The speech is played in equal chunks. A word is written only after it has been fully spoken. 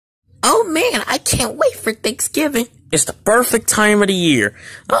Oh man, I can't wait for Thanksgiving. It's the perfect time of the year.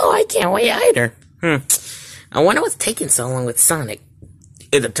 Oh, I can't wait either. I wonder what's taking so long with Sonic.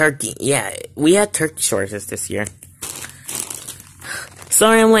 The turkey. Yeah, we had turkey shortages this year.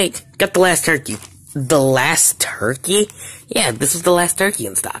 Sorry I'm late. Got the last turkey. The last turkey? Yeah, this was the last turkey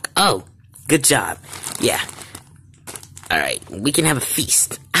in stock. Oh, Good job. Yeah. Alright, we can have a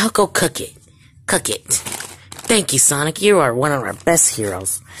feast. I'll go cook it. Cook it. Thank you, Sonic. You are one of our best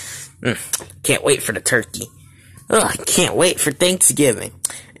heroes. Can't wait for the turkey. Oh, I can't wait for Thanksgiving.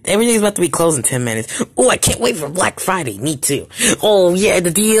 Everything's about to be closed in 10 minutes. Oh, I can't wait for Black Friday. Me too. Oh, yeah,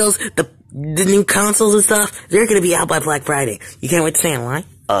 the deals, the new consoles and stuff, they're gonna be out by Black Friday. You can't wait to stay in line?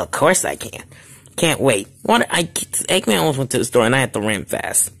 Of course I can. Can't wait. Eggman almost went to the store and I had to run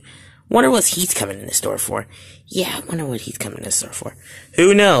fast. Wonder what he's coming in the store for. Yeah, I wonder what he's coming in the store for.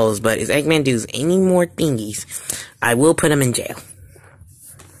 Who knows, but if Eggman does any more thingies, I will put him in jail.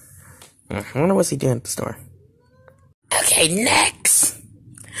 I wonder what's he doing at the store. Okay, next.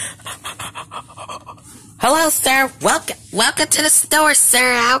 Hello, sir. Welcome to the store,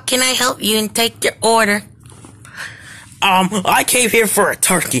 sir. How can I help you and take your order? I came here for a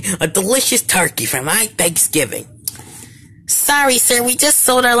turkey. A delicious turkey for my Thanksgiving. Sorry, sir. We just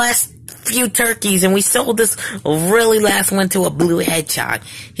sold our last few turkeys, and we sold this really last one to a blue hedgehog.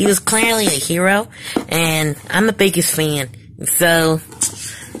 He was clearly a hero, and I'm the biggest fan. So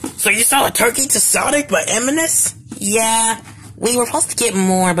you sold a turkey to Sonic by Eminus? Yeah, we were supposed to get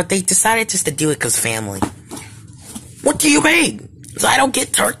more, but they decided just to do it because family. What do you mean? So I don't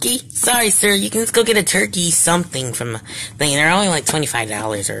get turkey? Sorry, sir. You can just go get a turkey something from the thing. They're only like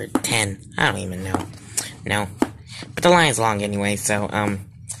 $25 or $10. I don't even know. No. But the line's long anyway, so,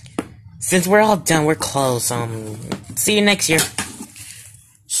 since we're all done, we're closed, see you next year.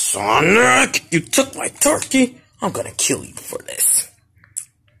 Sonic, you took my turkey? I'm gonna kill you for this.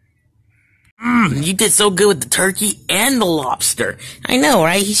 You did so good with the turkey and the lobster. I know,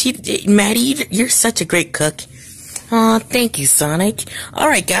 right? Maddie, you're such a great cook. Aw, thank you, Sonic.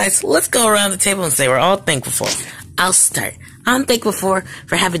 Alright, guys, let's go around the table and say we're all thankful for. I'll start. I'm thankful for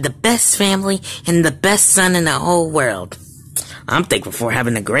having the best family and the best son in the whole world. I'm thankful for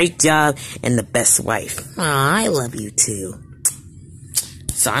having a great job and the best wife. Aw, I love you too.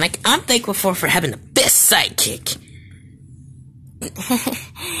 Sonic, I'm thankful for having the best sidekick.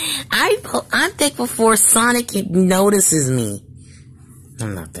 I'm thankful for Sonic notices me.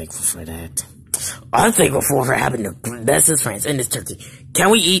 I'm not thankful for that. I'm thankful for having the bestest friends in this turkey.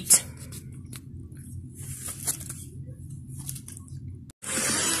 Can we eat?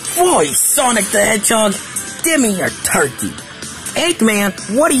 Boy, Sonic the Hedgehog, give me your turkey.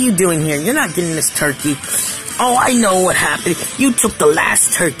 Eggman, what are you doing here? You're not getting this turkey. Oh, I know what happened. You took the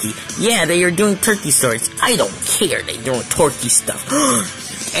last turkey. Yeah, they are doing turkey stories. I don't care. They're doing turkey stuff.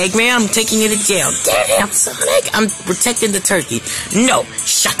 Eggman, I'm taking you to jail. Damn, Sonic. I'm protecting the turkey. No,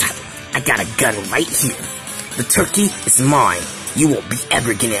 shut up. I got a gun right here. The turkey is mine. You won't be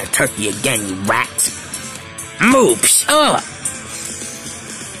ever getting a turkey again, you rat. Move.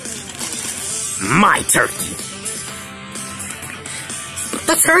 My turkey.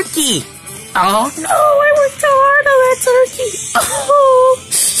 The turkey. Oh no, I worked so hard on that turkey.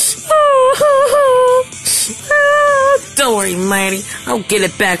 Don't worry, Mighty. I'll get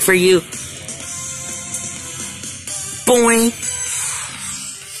it back for you. Boing.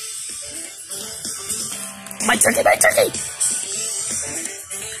 My turkey, my turkey.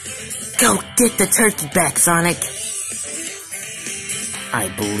 Go get the turkey back, Sonic. I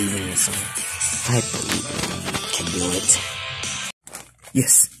believe in you, Sonic. I believe in you can do it.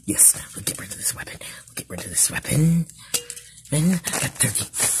 Yes. We'll get rid of this weapon. Then, that turkey.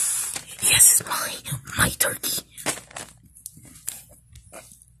 Yes, my turkey.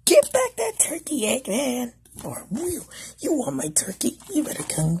 Get back that turkey, Eggman. For real. You want my turkey? You better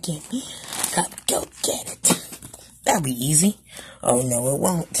come get me. Go get it. That'll be easy. Oh, no, it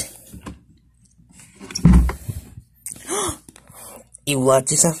won't. You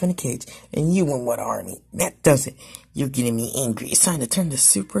locked yourself in a cage, and you won what army? That does it. You're getting me angry. It's time to turn to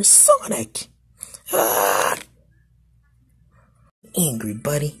Super Sonic. Angry,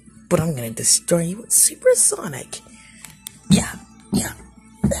 buddy. But I'm gonna destroy you with Super Sonic. Yeah.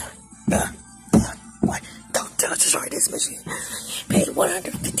 What? Don't destroy this machine. Pay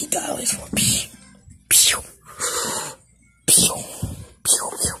 $150 for pew. Pew. Pew. Pew,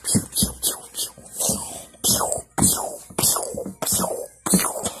 pew, pew, pew, pew, pew. Pew, pew, pew, pew,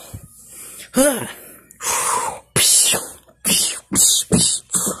 pew.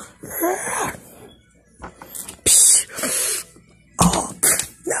 Oh,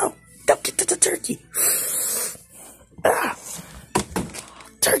 no. Don't get to the turkey.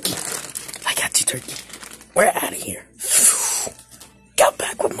 turkey. I got you, turkey. We're out of here. Got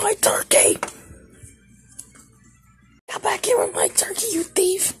back with my turkey. Got back here with my turkey, you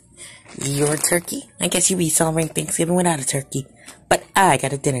thief. Your turkey? I guess you be celebrating Thanksgiving without a turkey. But I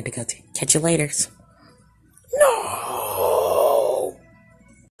got a dinner to go to. Catch you later. No.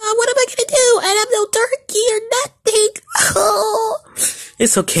 What am I gonna do? I have no turkey or nothing. Oh.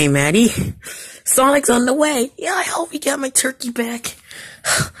 It's okay, Maddie. Sonic's on the way. Yeah, I hope he got my turkey back.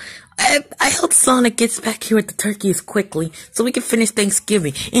 I hope Sonic gets back here with the turkeys quickly so we can finish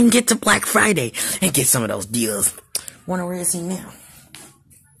Thanksgiving and get to Black Friday and get some of those deals. Wonder where is he now?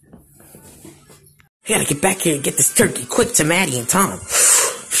 I gotta get back here and get this turkey quick to Maddie and Tom.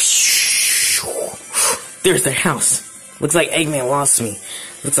 There's their house. Looks like Eggman lost me.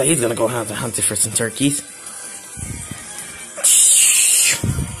 Looks like he's gonna go out to hunt for some turkeys.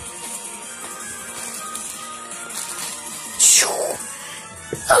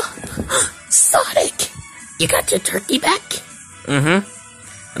 Sonic, you got your turkey back?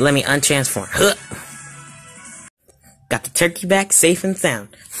 Mm-hmm. Let me untransform. Huh. Got the turkey back safe and sound.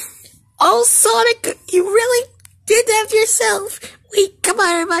 Oh, Sonic, you really did that for yourself. Wait, come on,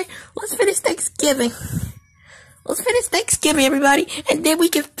 everybody. Let's finish Thanksgiving. Let's finish Thanksgiving, everybody, and then we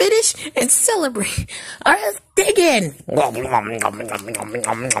can finish and celebrate. All right, let's dig in.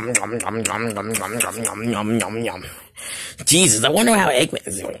 Jesus, I wonder how Eggman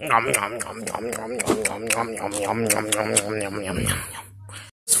is doing.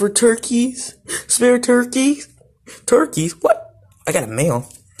 It's for turkeys? Spare turkeys? Turkeys? What? I got a mail.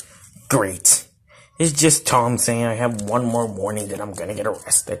 Great. It's just Tom saying I have one more warning that I'm gonna get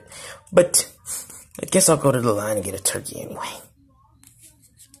arrested. But I guess I'll go to the line and get a turkey anyway.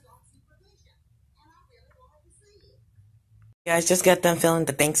 Guys, just got done filming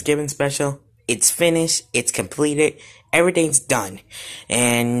the Thanksgiving special. It's finished. It's completed. Everything's done.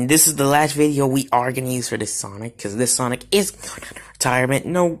 And this is the last video we are going to use for this Sonic. Because this Sonic is going on retirement.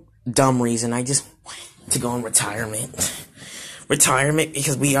 No dumb reason. I just want to go on retirement. Retirement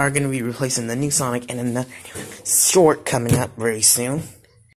because we are going to be replacing the new Sonic and another short coming up very soon.